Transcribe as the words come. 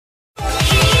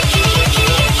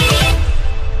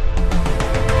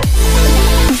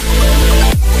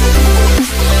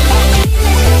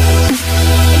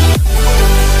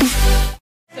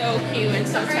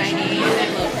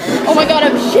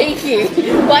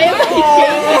Why am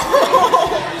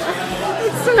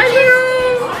I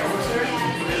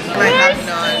so I have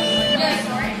none.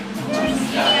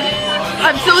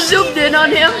 I'm so zoomed in on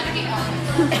him.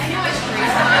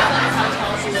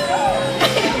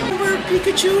 Remember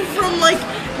Pikachu from like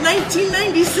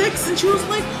 1996, and she was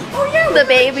like, "Oh yeah, The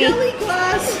baby. jelly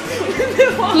glass."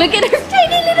 Look at her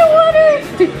tiny little water.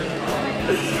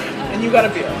 And you gotta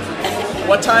be.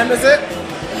 What time is it?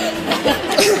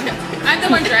 I'm the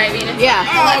one driving. It's Yeah.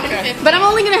 Oh, okay. But I'm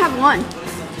only gonna have one.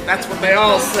 That's what they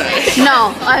all say.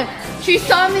 No, she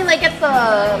saw me like at the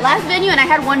last venue and I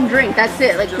had one drink. That's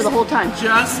it, like for the whole time.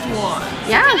 Just one.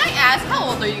 Yeah. Can I ask, how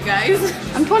old are you guys?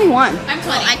 I'm 21. I'm 20.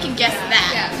 I can guess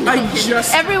that. I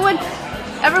just Everyone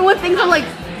thinks I'm like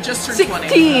turned 16. 20. I'm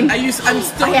still I used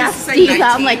to asked say Steve, 19.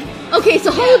 I'm like, okay,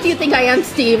 so how old do you think I am,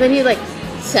 Steve? And he's like,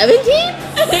 17?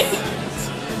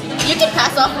 You can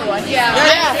pass off for one. Yeah.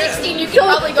 Yeah. I'm 16, you can So,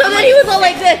 probably go so to then he was all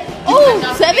like this, oh,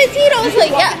 17? I was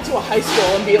like, Walk yeah. into a high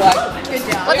school and be like, Good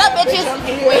job. What's up, bitches?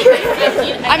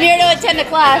 I'm here to attend a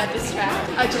class.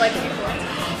 July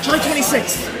 24th. July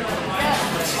 26th.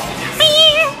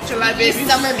 July baby.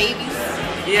 Summer babies.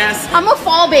 Yes. I'm a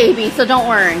fall baby, so don't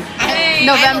worry.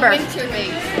 November. I'm a winter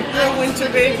baby. You're a winter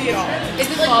baby. Is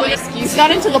it like winter? We got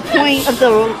into the point of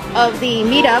the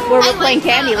meetup where we're playing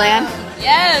Candyland.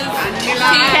 Yes.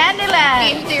 Candyland.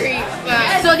 Game theory.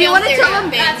 So do you want to tell them?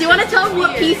 Do you want to tell them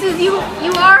what pieces you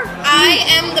are? I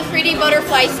am the pretty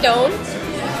butterfly stone.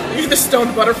 You're the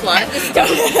stoned butterfly.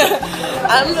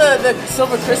 I'm the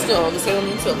silver crystal, the Sailor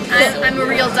Moon silver crystal. I'm a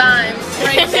real dime.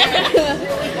 Right there.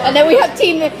 And then we have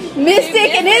Team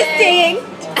Mystic and Instinct.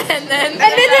 And then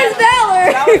there's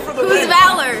Valor. who's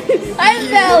Valor? I'm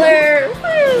Valor.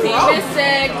 Woo.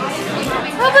 Mystic.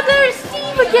 Oh, but there's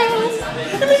Steve again.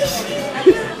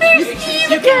 There's Steve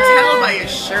You again. can tell by his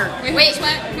shirt. Wait,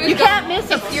 what? You can't miss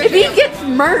him. If he gets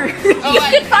murdered, you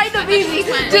can find him easy.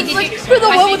 Just look for the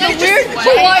one with the weird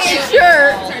Hawaiian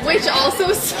shirt. Which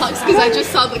also sucks because I just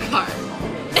saw the car.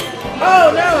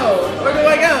 Oh no! Where do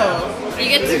I go? You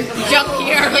get to jump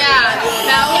here. Yeah.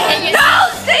 That would No,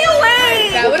 stay away.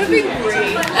 That would have been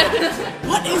great.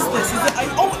 What is this? Is it?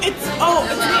 It's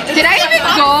Did I even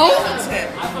go?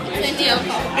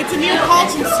 It's a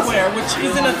Neapolitan square, which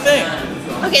isn't a thing.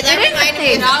 Okay, that reminded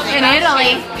me In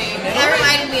Italy. That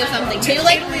reminded me of something. Do you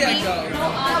like Italy I go.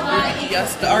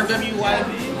 Yes, the RWYB.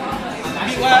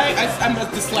 I'm a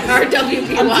dyslexic.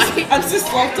 RWBY? I'm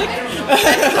dyslexic.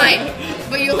 That's fine.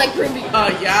 But you like Ruby.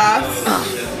 Yes.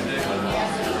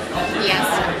 Yes.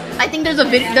 I think there's a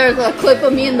clip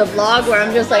of me in the vlog where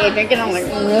I'm just like drinking. I'm like,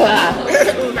 ugh.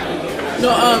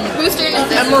 No, Whose turn is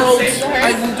this? Emeralds.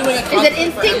 I'm doing a Is it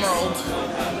cosplay for Instinct? Emeralds.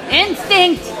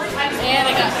 Instinct. And I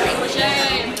got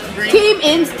Ricochet. Team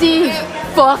Instinct.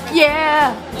 Fuck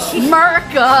yeah.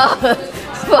 America.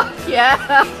 Fuck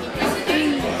yeah.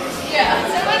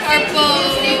 Purple.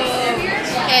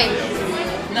 Hey.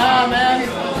 Nah, man.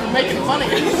 You're making fun of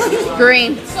me.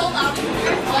 Green.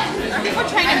 We're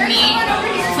trying to meet.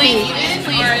 Please.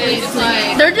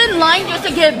 They're in line just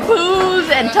to get booze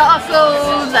and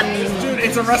tacos and Dude,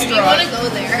 it's a I want restaurant. to go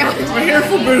there. We're here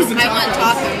for booze and I want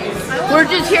tacos. tacos. we're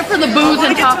just here for the booze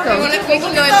and tacos. We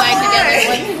can go in line together.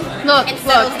 Look, It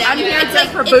settles down I'm here. here It's just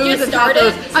like- for it booze just and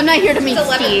started. tacos. I'm not here to meet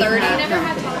It's Steve. 11:30.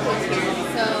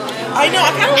 I know.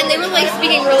 I kind And they were like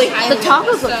speaking really highly. The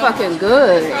tacos look fucking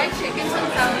good. fried chicken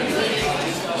tacos.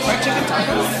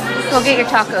 Go get your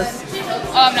tacos.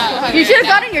 Oh, I'm not hungry. You should have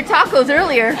gotten your tacos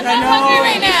earlier. I know.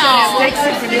 right now. Steaks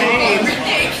are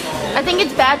made. I think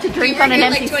it's bad to drink on an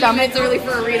empty like 20 stomach. minutes early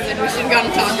for a reason. We should have gotten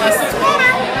tacos.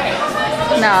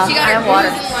 No, She I got her have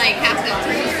water. booze and like half that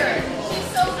tea.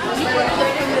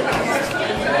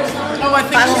 Oh, I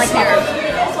think I don't like she's here.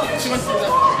 tacos. She wants to go.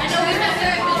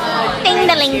 Ding,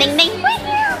 ding, ding, ding.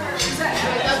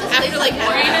 After like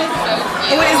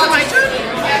Oh, wait, is it my turn?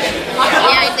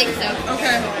 yeah, I think so.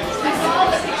 Okay.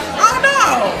 Oh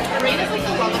no! Arena's like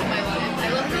the love of my life. I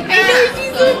love her. I know,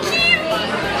 she's so cute.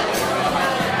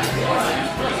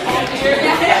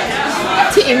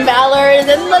 Team Valor is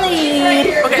in the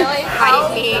lead. Okay. How?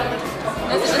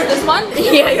 This is this one?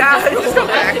 Yeah. Just go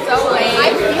back. It's away.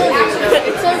 I feel you.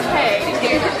 It's okay.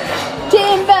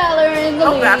 Team Valor in the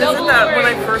How lead. bad is it that when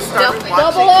I first started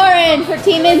Double watching? orange for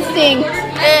Team Instinct.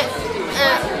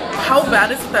 How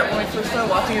bad is it that when I first started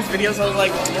watching his videos, I was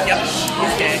like, yep,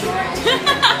 he's gay.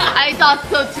 I thought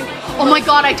so too. Oh my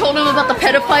god, I told him about the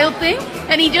pedophile thing,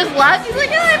 and he just laughed. He's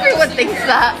like, yeah, everyone thinks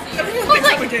that. Everyone thinks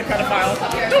I'm a gay pedophile.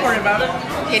 Don't worry about it.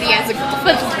 Kitty has a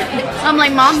But I'm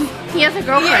like, Mom, he has a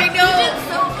girlfriend.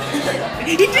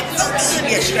 He did so good.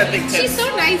 Yeah, she got big tits. She's so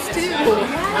nice too.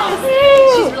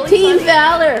 Team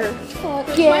Valor.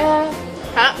 Fuck yeah.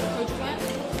 Huh?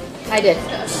 I did.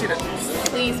 She did.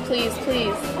 Please, please,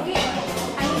 please.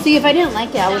 See, if I didn't like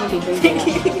it, I wouldn't be drinking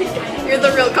it. You're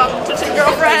the real competition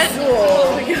girlfriend.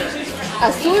 Azul.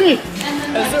 Azul.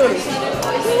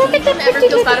 Never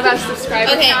feel bad about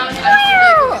subscribers. Okay.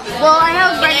 Well, I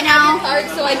have right now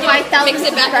so I can 5,000 mix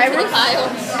it back into the subscribers. pile.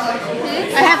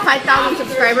 I have 5,000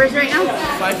 subscribers right now.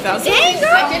 5,000? Dang,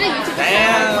 girl. I did a YouTube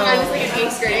channel when I was like in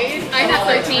 8th grade. I had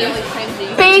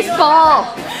 13. Baseball.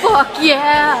 Fuck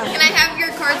yeah. Can I have your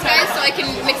cards, guys, so I can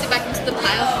mix it back into the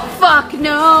pile? Fuck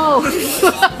no.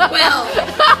 Well,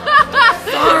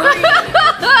 sorry.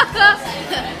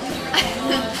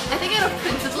 I think out of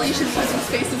principle you should put some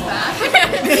spaces back.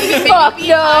 Fuck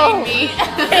no.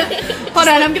 Hold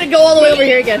on, I'm gonna go all the way over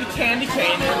here again. Candy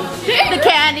cane. The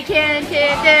candy can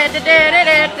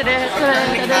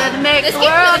make This the game's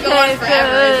world gonna go on taste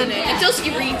forever, good. isn't it? Until she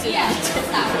reads it.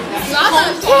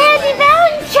 Candy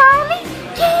Mountain Charlie,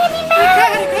 Candy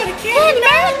Mountain, Candy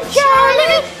Mountain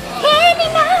Charlie, Candy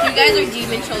Mountain. You guys are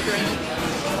demon children.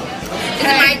 Is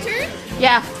it my turn?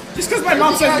 Yeah, Just because my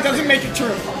mom says it doesn't make it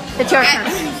true. it's your turn.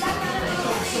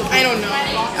 I don't know.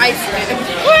 I swear.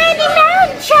 Candy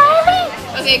Mountain Charlie.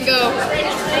 Okay, go.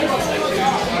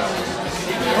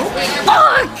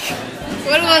 Fuck!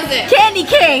 What was it? Candy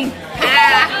cane.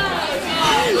 Ah.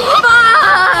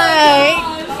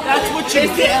 Fuck! That's what you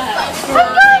get. I'm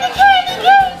going to Candy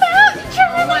Cane Mountain Oh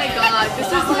Charlie. my god, this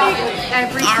is like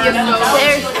every CFO.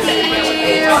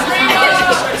 There's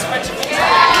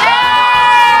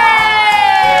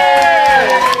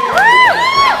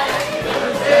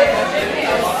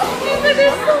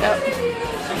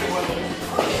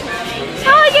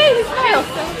Oh yay, he smiles.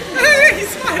 He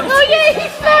smiles. Oh yay, he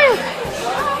smiles.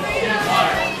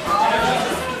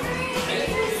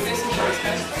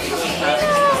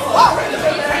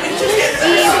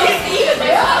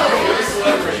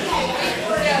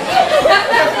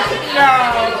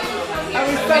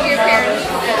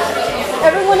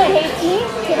 Everyone that hates me,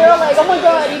 they're like, oh my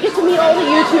god, you get to meet all the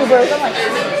YouTubers. I'm like,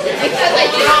 Because I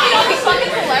do all these fucking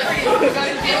celebrities who go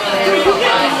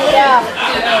to yeah.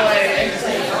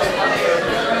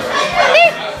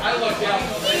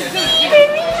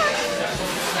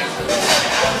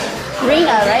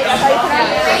 Rena, right? That's how you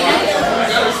pronounce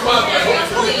it?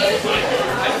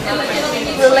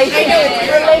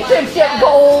 Relationship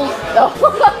goals. No.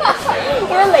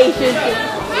 Relationship.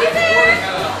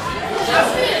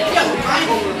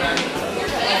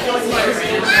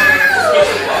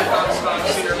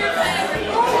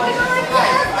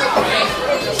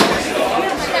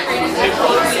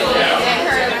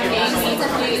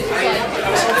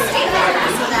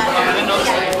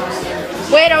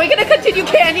 Wait, are we gonna continue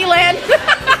Candyland?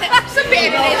 Just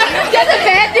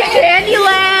abandon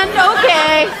Candyland.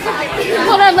 Okay.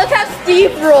 Hold on, let's have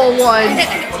Steve roll one.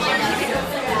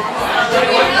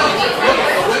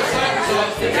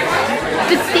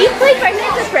 Did Steve play Five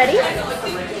Nights at Freddy's?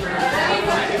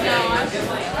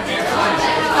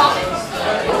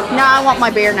 No, I want my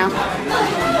beer now.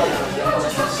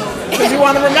 Because you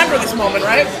want to remember this moment,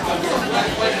 right?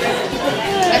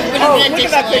 Oh, look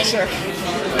at that picture.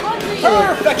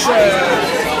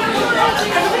 Perfection.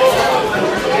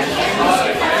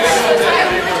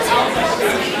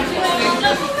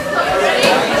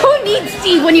 Who needs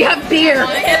Steve when you have beer?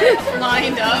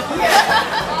 lined up.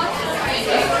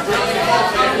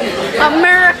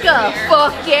 America,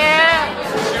 fuck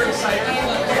yeah!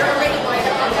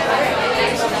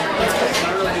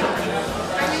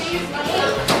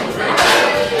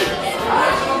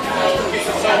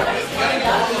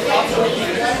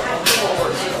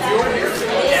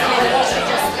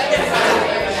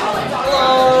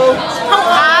 Hello.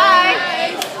 Hi.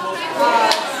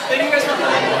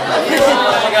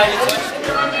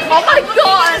 Oh my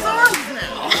god!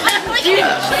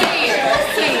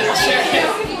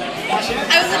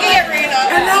 I was looking at Rena.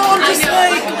 And now I'm just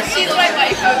like... She's my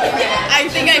wife. I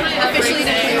think I officially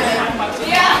declared her.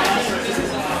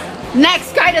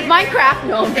 Next, Sky does Minecraft.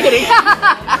 No, I'm kidding.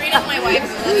 Rena's my wife.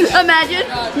 Imagine.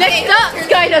 Next up,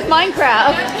 Sky does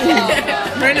Minecraft.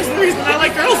 Miranda's the reason I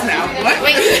like girls now. What?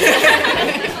 Wait.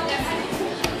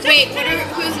 Wait,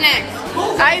 who's next?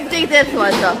 I think this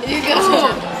one though. You go.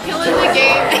 Killing the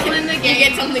game. Killing the game. You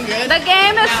get something good. The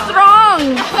game is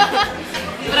strong.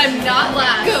 But I'm not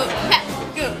last. Go.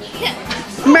 Go.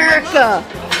 America.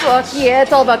 Fuck yeah,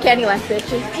 it's all about Candyland,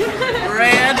 bitches.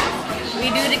 Red. We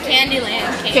do the Candyland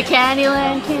The cake.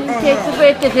 Candyland can taste the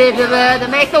witches to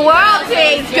make the world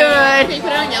taste good. Can you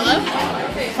put it on yellow?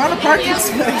 Found a parking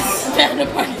space.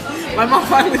 My mom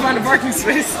finally found a parking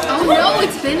space. Oh no,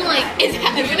 it's been like, it's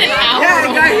been an hour. Yeah,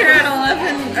 I got here at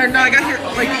 11. Or no, I got here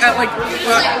like at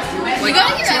We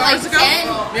got here 2 at hours like ago.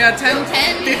 10. Yeah, 10.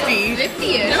 10. 50.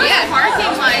 50-ish. Yeah,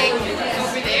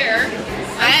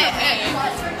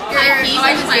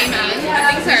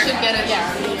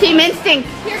 Team Instinct.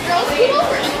 Here, girls, come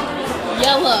over.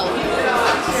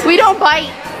 Yellow. We don't bite.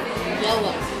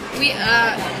 Yellow.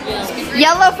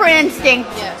 Yellow for Instinct.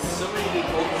 Yes.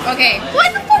 Okay.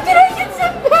 Why the fuck did I get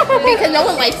some? Because no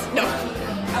one likes no.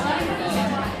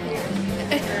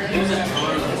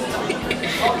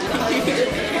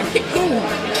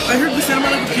 I heard the sound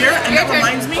of a pier, and that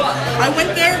reminds me, I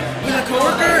went there with a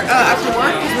coworker after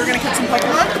work because we were gonna catch some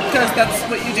Pokemon because that's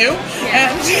what you do.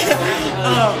 And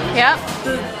Yep.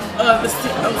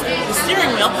 the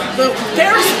steering wheel, the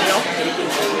Ferris wheel,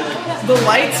 the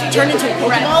lights turned into a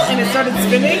Pokeball and it started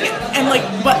spinning, and like,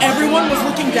 but everyone was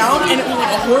looking down, and it was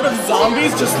like a horde of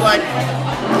zombies just like,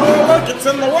 oh look, it's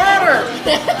in the water,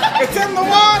 it's in the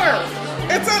water,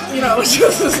 it's in, you know, it's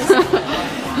just.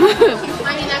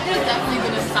 I mean, that could have definitely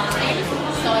been a sign.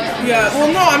 So Yeah, well,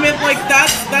 no, I mean, like,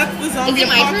 that's the zombie Is it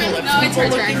my turn? apocalypse. No, it's People her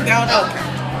looking turn. down. Oh.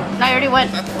 Okay. I already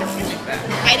went.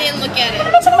 I didn't look at it.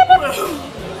 1,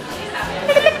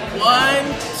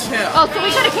 2. Oh, so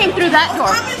we could have came through that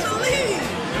door. I'm in the lead.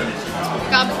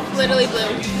 Got literally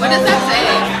blue. What does that say?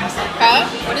 Huh?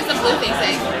 What does the blue thing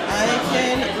say? I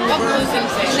can What blue Uber. thing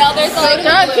say? No, there's a little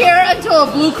Stuck blue. here until a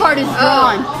blue card is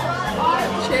drawn.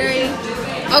 Cherry.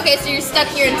 Okay, so you're stuck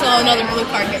here until another blue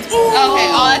card gets. Okay. Oh,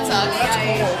 that sucks.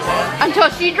 Until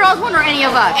she draws one or any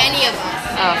of us. Any of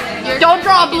us. You're Don't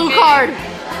draw a blue card.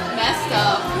 messed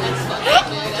up. That's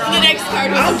fucking good. The next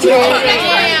card was I'll a draw blue. it.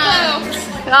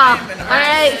 Damn.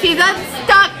 Alright, she's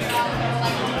unstuck.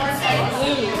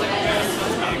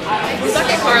 Suck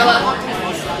it, Carla.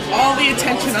 All the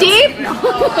attention. Steve?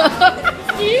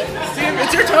 Steve,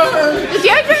 it's your turn. It's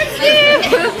your turn, Steve.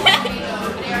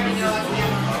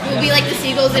 We'll be like the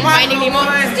seagulls in Finding Nemo.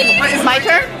 Steve. It's my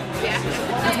turn?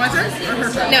 It's my turn or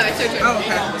her turn? No, it's her turn. Oh,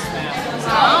 okay.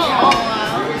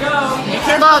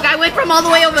 Look, I went from all the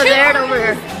way over there to over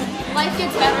here. Life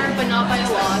gets better, but not by a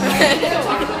lot.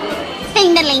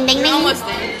 Ding, ding, ding, ding. Almost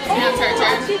there. Now it's her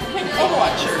turn.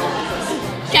 Overwatcher.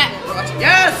 Cat.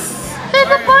 Yes. There's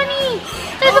a bunny.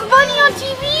 There's a bunny on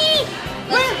TV.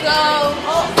 Let's go.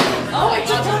 Oh,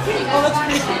 it's talking. Oh, that's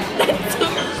crazy.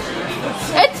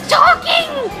 It's talking.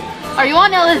 Are you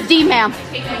on LSD, ma'am?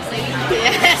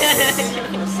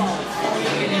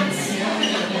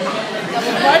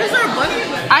 Why does there a bunny in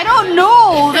the I don't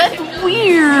know. That's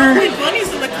weird. How many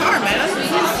bunnies in the car, man?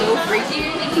 So freaky.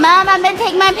 Mom, I'm gonna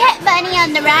take my pet bunny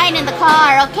on the ride in the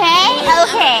car, okay?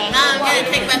 Okay. I'm gonna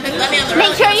take my pet bunny on the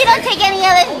Make sure you don't take any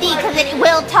LSD because it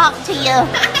will talk to you.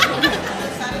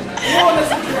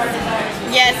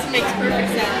 Yes, makes perfect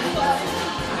sense.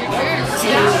 Your turn.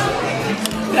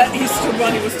 That Easter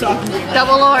bunny was talking to me.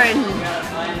 Double orange.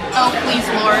 Oh, please,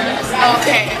 Lord.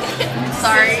 Okay.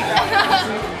 Sorry.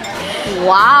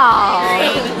 Wow.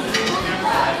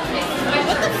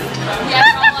 Yeah,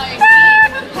 I'm like,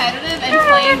 being competitive and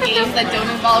playing games that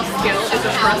don't involve skill is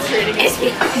a frustrating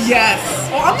experience. Yes.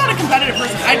 Well, I'm not a competitive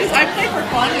person. I play for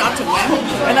fun, not to win.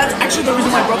 And that's actually the reason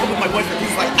why I broke up with my boyfriend.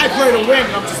 He's like, I play to win.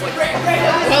 And I'm just like,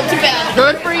 Well, too bad.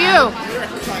 Good for you.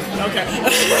 okay.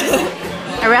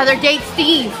 I'd rather date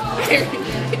Steve.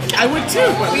 I would too,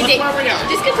 but We look date. where we are.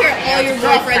 Just compare all your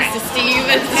boyfriends to Steve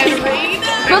and Steve.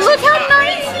 But look how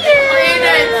nice he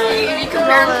is. If you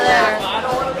compare them to that.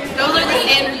 Those are the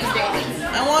standards of dating.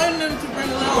 I wanted him to bring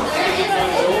it out.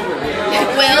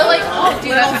 Will, like,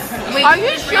 dude, Are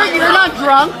you sure you're not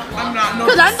drunk? I'm not. No,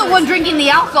 Because I'm the one drinking the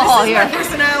alcohol here.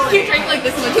 personality. you drink like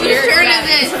this much beer. Whose turn is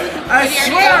it? I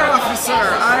swear, officer,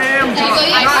 I am drunk.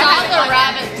 I saw the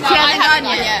rabbit. No, She I hasn't haven't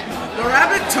done done yet. The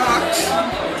rabbit talked.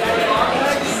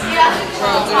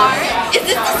 Is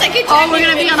this the second Oh, time? we're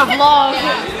gonna be on a vlog.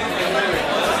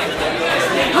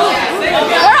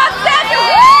 We're on set.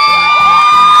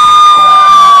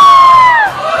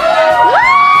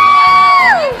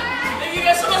 Thank you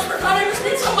guys so much for coming. This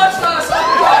means so much to us. Oh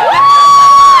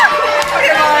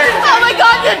my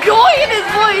God, the joy in his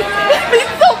voice. It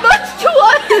means so much to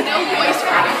us. No voice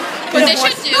crack. What they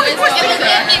should do is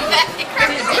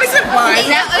I said bye.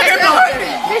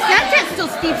 His Snapchat's still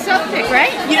Steve Suptic,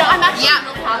 right? You know, I'm actually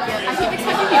really happy. I keep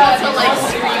expecting people to like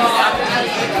scream like Suptic.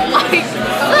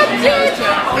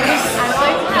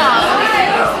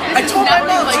 I told my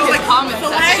mom, like she was his like, comment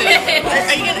so section.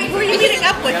 who are you meeting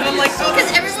up with? And I'm like, oh, Because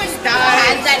everyone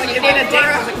has that like, nickname in a date. for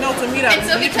I was like, no, it's a meetup. And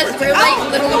so because we're like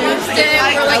little Winston,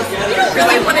 we're like, we don't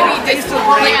really want to be mean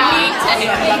to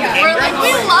him. We're like,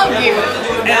 we love you.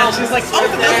 And she's like, oh,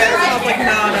 the business? And I was like,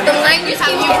 no, no, The no. language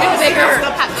keeps getting bigger.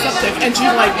 Septic. And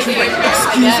she's like,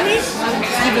 excuse me?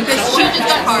 Because she just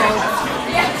got hard.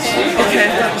 Okay.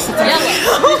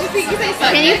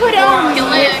 Can you put his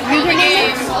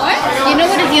username? What? You know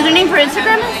what his username for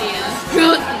Instagram is?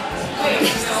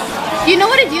 You know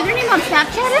what his username on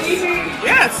Snapchat tennis?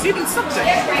 Yeah, it's Steven Suptic.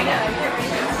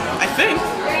 I think.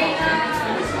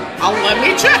 Let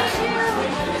me check.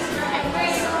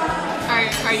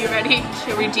 Are you ready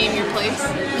to redeem your place?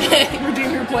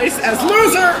 Redeem your place as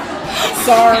loser.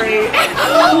 Sorry.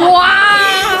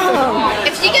 Wow!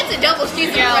 If she gets a double, she's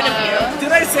in front of you.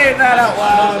 Did I say that out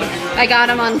loud? I got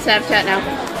him on Snapchat now.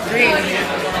 Green.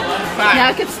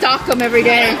 Now I can stalk him every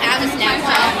day. I have a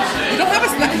Snapchat. You don't have a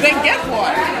snack, then get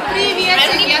one. Привет,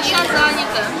 я сейчас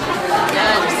занята.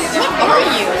 What are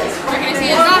you?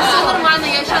 Да, все нормально,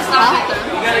 я сейчас занята.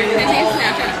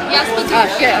 Я смотрю. Oh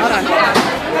shit, hold on.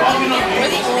 We're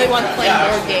the only ones playing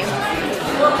board games.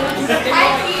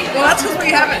 Well, that's because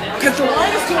we haven't. Because the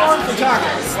line is too long for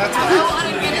tacos. That's why.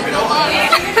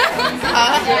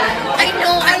 I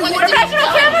know, I wanted to Professional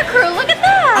camera crew, look at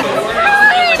that!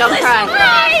 Don't cry.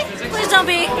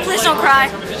 Please don't cry.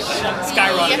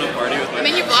 Skyrocket. I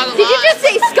mean, you vlog a lot. Did you just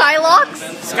say Skylocks?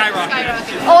 Skyrocket.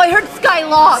 Oh, I heard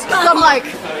Skylocks. So I'm like,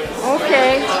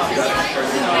 okay.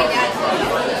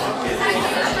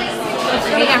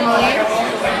 Hey, Emily.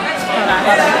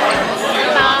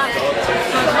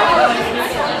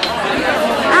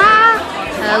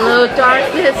 Hello,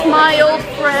 darkness, my old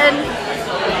friend.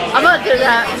 I'm gonna do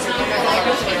that.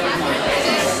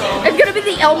 It's gonna be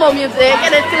the Elmo music,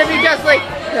 and it's gonna be just like,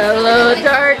 hello,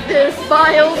 darkness,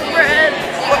 my old friend.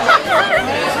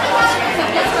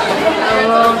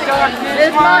 Hello,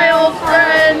 darkness, my old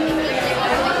friend.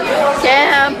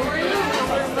 Cam.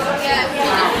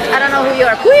 I don't know who you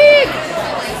are. Quick!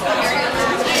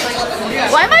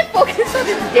 Why am I focused on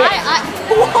his dick?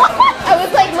 I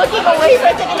was like looking away for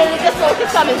a second and then just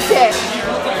focused on his dick.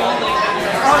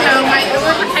 Oh no, my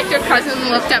overprotective cousin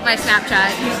looked at my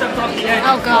Snapchat.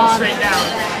 Oh god.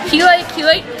 He like,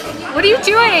 what are you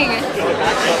doing?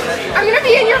 I'm gonna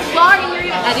be in your vlog and you're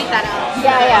gonna edit that out.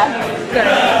 Yeah. Good.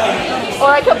 Or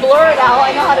I could blur it out.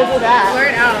 I know how to do that. Blur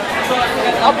it out.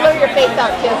 I'll blur your face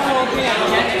out too.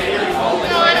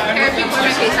 No, I don't care if you blur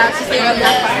my face out, just leave it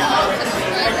that far.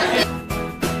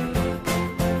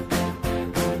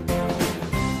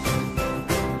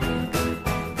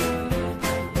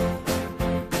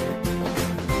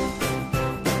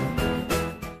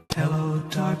 Hello,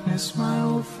 darkness, my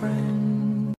old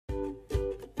friend.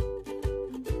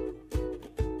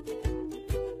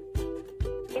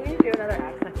 Can you do another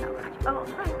accent challenge? Oh,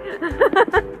 hi.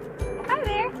 Hi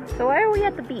there. So why are we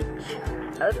at the beach?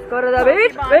 Let's go to the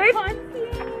beach,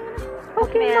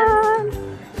 Pokemon.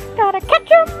 Gotta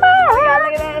catch 'em all. Yeah,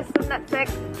 look at this. Mystic.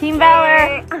 Team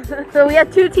Valor. So we have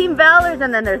 2 Team Valors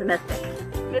and then there's Mystic.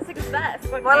 Mystic is best.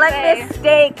 Well, like this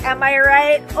steak, am I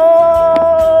right?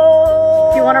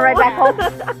 Oh! Do you want to ride back home?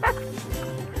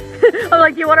 I'm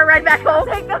like, do you want to ride back home?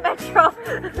 Take the metro.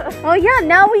 Oh yeah,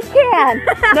 now we can.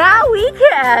 Now we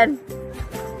can.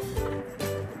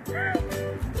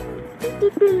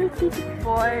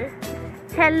 Boy.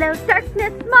 Hello,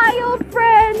 darkness, my old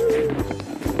friend.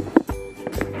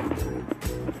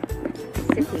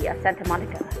 City of Santa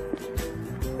Monica.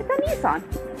 It's a Nissan.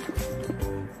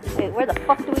 Wait, where the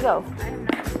fuck do we go?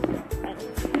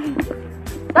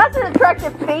 That's an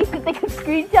attractive face that they could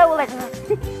screenshot with like.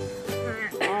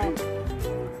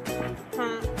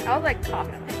 I was like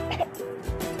talking.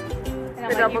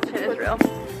 The double chin is real.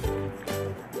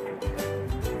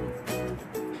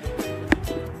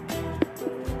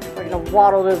 We're gonna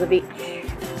waddle to the beach.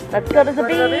 Let's go to the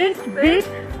beach.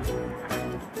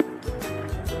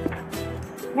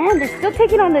 Man, they're still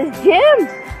taking on this gym.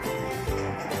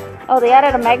 Oh, they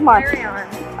added a Magmar.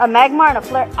 A Magmar and a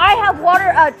Flare. I have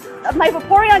water. My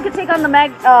Vaporeon could take on the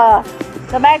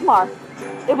Magmar.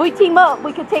 If we team up,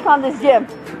 we could take on this gym.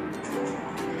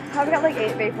 I've got like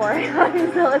 8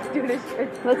 Vaporeons, so let's do this shit.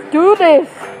 Let's do this.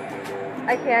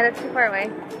 I can't, it's too far away.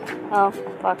 Oh,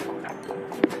 fuck.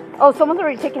 Oh, someone's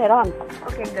already taking it on.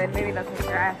 Okay, good. Maybe they'll take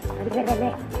your ass.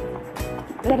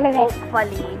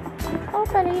 Hopefully.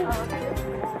 Hopefully.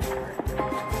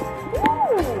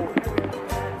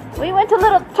 We went to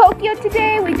Little Tokyo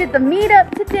today. We did the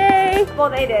meetup today. Well,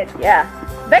 they did. Yeah.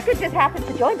 Becca just happened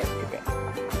to join us today.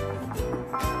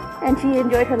 And she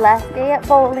enjoyed her last day at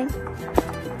bowling.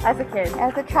 As a kid.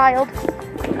 As a child.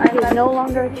 She is no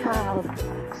longer a child.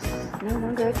 No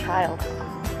longer a child.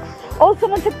 Oh,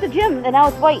 someone took the gym and now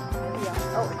it's white.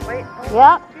 Oh, wait. Oh,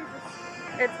 Yeah.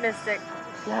 Jesus. It's Mystic.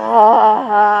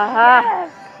 Yes.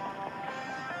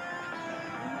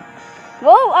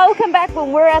 Well, I'll come back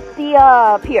when we're at the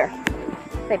pier.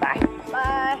 Say bye.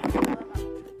 Bye.